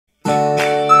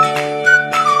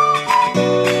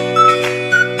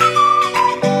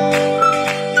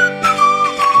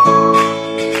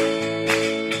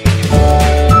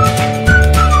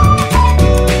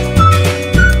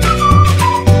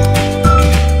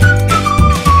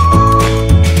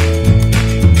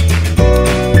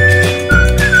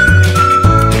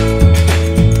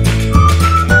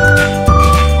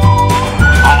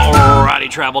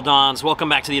Travel Dons, welcome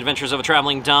back to the Adventures of a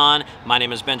Traveling Don. My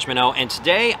name is Benjamin O, and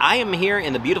today I am here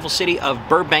in the beautiful city of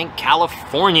Burbank,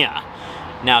 California.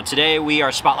 Now today we are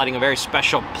spotlighting a very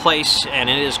special place, and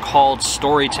it is called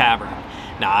Story Tavern.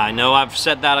 Now I know I've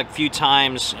said that a few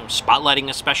times, spotlighting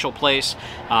a special place,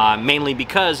 mainly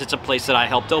because it's a place that I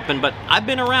helped open, but I've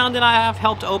been around and I have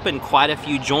helped open quite a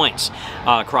few joints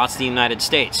across the United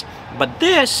States. But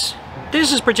this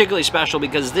is particularly special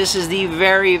because this is the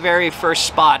very first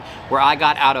spot where I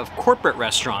got out of corporate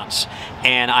restaurants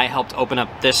and I helped open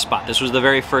up this spot. This was the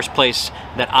very first place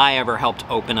that I ever helped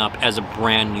open up as a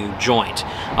brand new joint.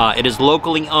 It is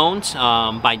locally owned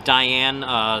by Diane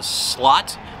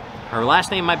Slott. Her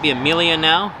last name might be Amelia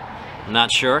now, I'm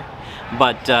not sure.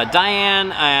 But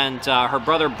Diane and her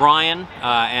brother Brian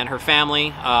and her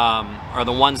family are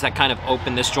the ones that kind of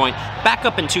opened this joint back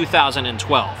up in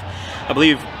 2012. I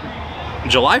believe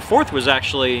July 4th was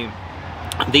actually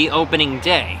the opening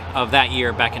day of that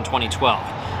year back in 2012.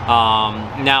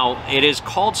 Now, it is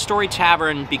called Story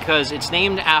Tavern because it's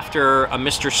named after a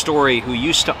Mr. Story who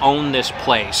used to own this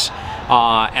place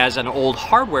as an old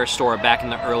hardware store back in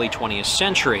the early 20th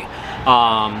century.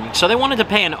 So they wanted to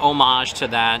pay an homage to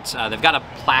that. They've got a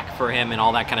plaque for him and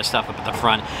all that kind of stuff up at the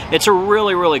front. It's a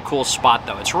really cool spot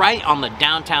though. It's right on the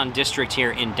downtown district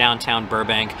here in downtown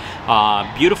Burbank.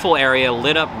 Beautiful area,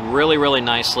 lit up really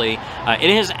nicely.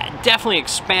 It has definitely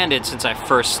expanded since I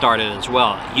first started as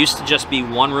well. It used to just be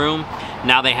one room.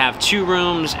 Now they have 2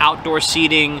 rooms, outdoor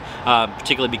seating,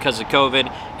 particularly because of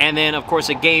COVID, and then of course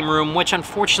a game room, which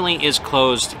unfortunately is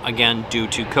closed again due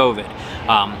to COVID.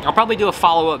 I'll probably do a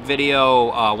follow-up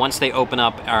video once they open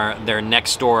up their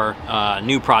next door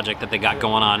new project that they got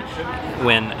going on,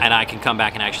 and I can come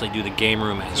back and actually do the game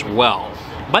room as well.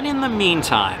 But in the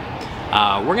meantime,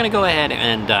 we're gonna go ahead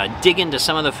and dig into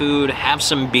some of the food, have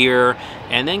some beer,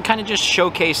 and then kind of just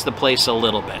showcase the place a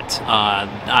little bit.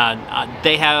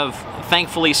 They have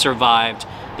thankfully survived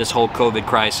this whole COVID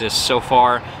crisis so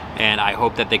far, and I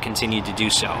hope that they continue to do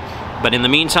so. But in the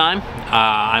meantime,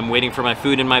 I'm waiting for my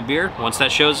food and my beer. Once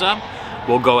that shows up,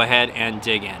 we'll go ahead and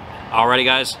dig in. Alrighty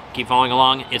guys, keep following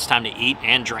along. It's time to eat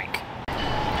and drink.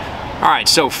 Alright,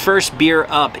 so first beer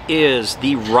up is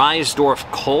the Reisdorf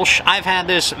Kolsch. I've had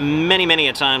this many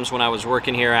a times when I was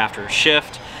working here after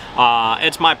shift.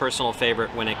 It's my personal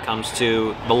favorite when it comes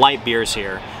to the light beers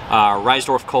here.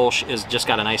 Reisdorf Kolsch is just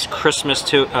got a nice crispness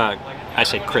to I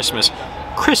say Christmas,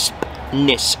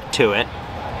 crispness to it.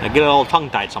 I get a little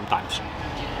tongue-tied sometimes.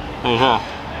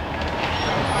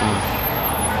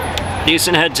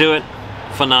 Decent head to it,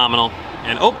 phenomenal.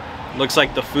 And oh, looks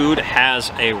like the food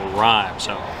has arrived.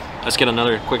 So let's get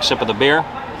another quick sip of the beer,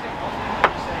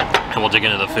 and we'll dig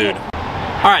into the food.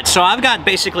 All right, so I've got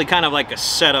basically kind of like a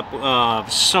setup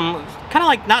of some kind of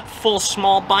like not full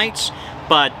small bites,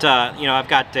 but you know, I've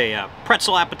got a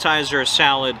pretzel appetizer, a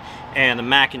salad, and the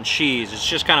mac and cheese. It's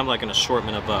just kind of like an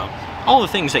assortment of all the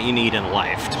things that you need in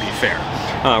life, to be fair.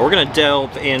 We're gonna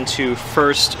delve into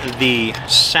first the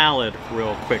salad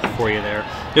real quick for you there.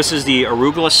 This is the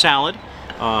arugula salad.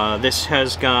 This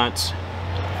has got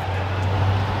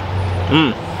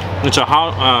it's a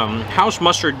house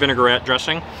mustard vinaigrette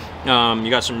dressing. You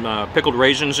got some pickled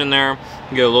raisins in there.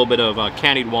 You get a little bit of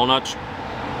candied walnuts.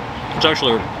 It's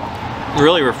actually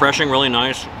really refreshing, really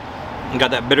nice. You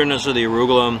got that bitterness of the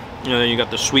arugula, and then you got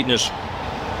the sweetness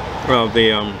of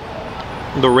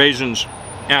the raisins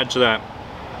add to that,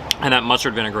 and that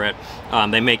mustard vinaigrette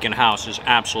they make in house is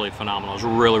absolutely phenomenal. It's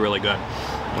really good.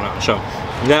 So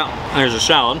yeah, there's a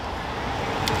salad.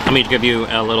 Let me give you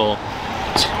a little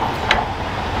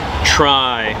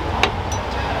try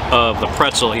of the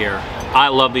pretzel here. I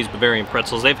love these Bavarian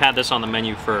pretzels. They've had this on the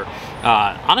menu for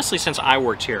honestly since I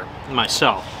worked here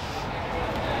myself.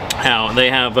 Now they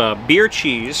have beer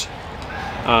cheese,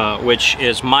 which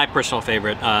is my personal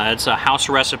favorite. It's a house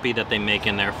recipe that they make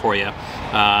in there for you.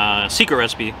 Secret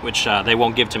recipe, which they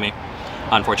won't give to me,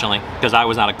 unfortunately, because I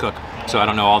was not a cook, so I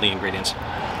don't know all the ingredients.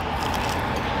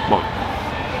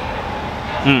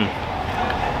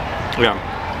 Yeah.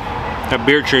 That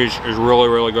beer cheese is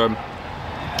really good.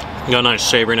 Got a nice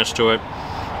savoriness to it.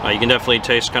 You can definitely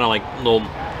taste kind of like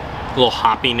little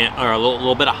hoppiness, or a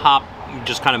little bit of hop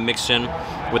just kind of mixed in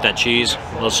with that cheese,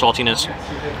 a little saltiness.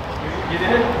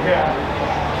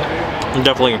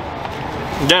 Definitely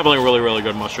really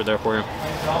good mustard there for you.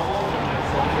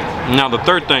 Now the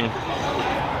third thing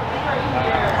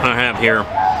I have here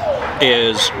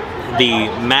is the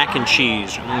mac and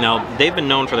cheese. Now they've been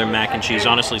known for their mac and cheese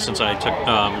honestly since I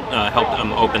helped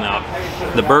them open up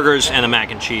the burgers and the mac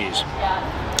and cheese,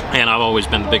 and I've always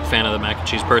been a big fan of the mac and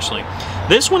cheese personally.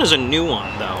 This one is a new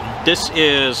one though. This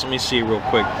is, let me see real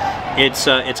quick,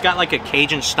 It's got like a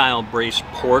Cajun style braised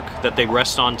pork that they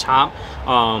rest on top,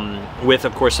 with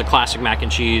of course the classic mac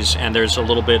and cheese, and there's a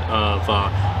little bit of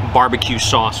barbecue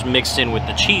sauce mixed in with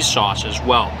the cheese sauce as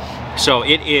well. So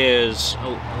it is,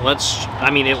 I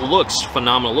mean, it looks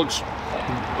phenomenal. It looks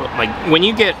like, when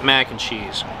you get mac and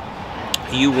cheese,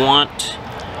 you want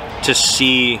to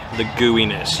see the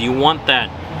gooiness. You want that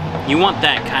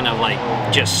kind of like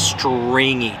just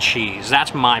stringy cheese.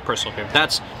 That's my personal favorite.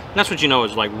 That's what you know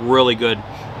is like really good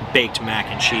baked mac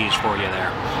and cheese for you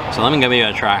there. So let me give it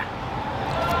a try.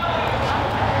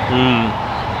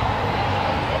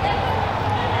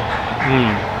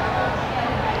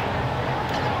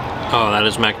 Oh, that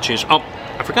is mac and cheese. Oh,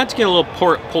 I forgot to get a little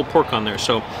pulled pork on there,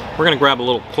 so we're gonna grab a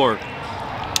little pork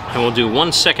and we'll do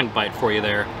 1 second bite for you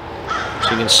there, so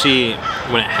you can see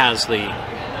when it has the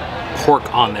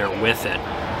pork on there with it.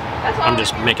 I'm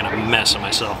just making a mess of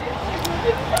myself.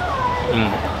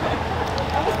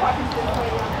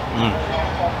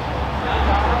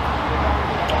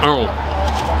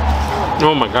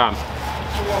 Oh my God.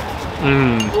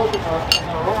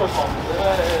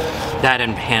 That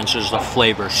enhances the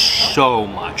flavor so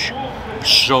much.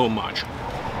 So much.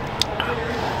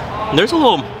 There's a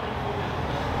little,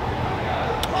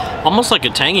 almost like a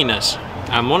tanginess.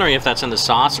 I'm wondering if that's in the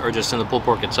sauce or just in the pulled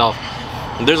pork itself.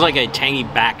 There's like a tangy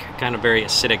back, kind of very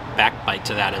acidic back bite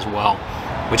to that as well,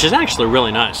 which is actually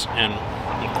really nice, and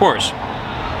of course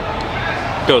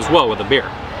goes well with a beer.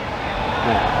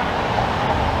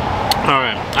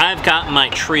 Alright, I've got my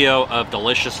trio of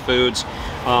delicious foods.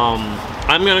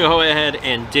 I'm gonna go ahead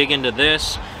and dig into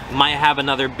this. Might have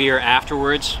another beer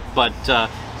afterwards, but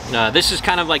this is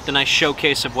kind of like the nice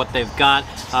showcase of what they've got.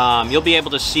 You'll be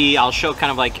able to see, I'll show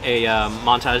kind of like a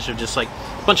montage of just like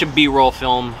a bunch of B-roll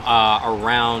film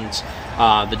around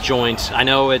the joint. I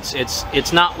know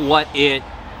it's not what it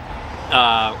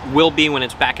will be when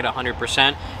it's back at 100%,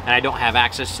 and I don't have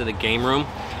access to the game room.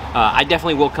 I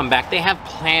definitely will come back. They have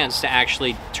plans to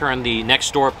actually turn the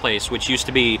next door place, which used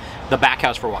to be the back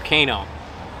house for Volcano,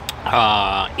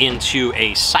 into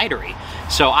a cidery.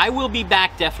 So I will be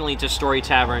back definitely to Story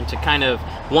Tavern to kind of,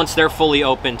 once they're fully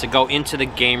open, to go into the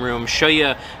game room, show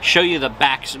you the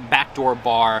back door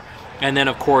bar, and then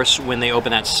of course when they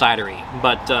open that cidery.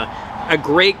 But a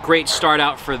great start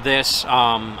out for this.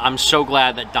 I'm so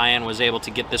glad that Diane was able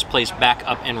to get this place back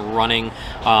up and running,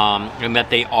 and that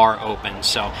they are open.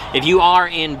 So if you are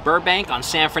in Burbank on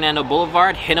San Fernando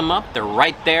Boulevard, hit them up. They're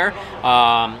right there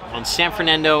on San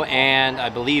Fernando, and I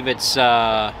believe it's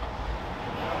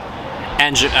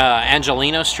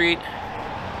Angelino Street.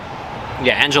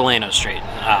 Yeah, Angelino Street.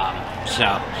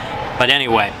 But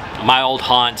anyway, my old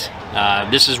haunt.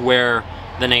 This is where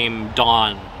the name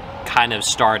Dawn kind of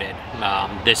started,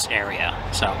 this area.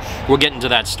 So we'll get into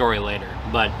that story later,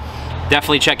 but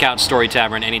definitely check out Story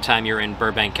Tavern anytime you're in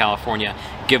Burbank, California.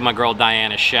 Give my girl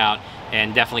Diane a shout,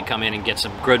 and definitely come in and get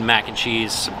some good mac and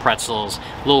cheese, some pretzels,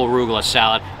 a little arugula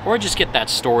salad, or just get that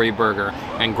Story burger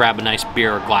and grab a nice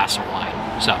beer or glass of wine.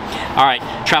 So, all right,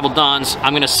 Travel Dons,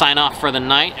 I'm gonna sign off for the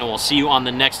night, and we'll see you on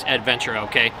the next adventure,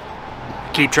 okay?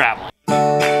 Keep traveling.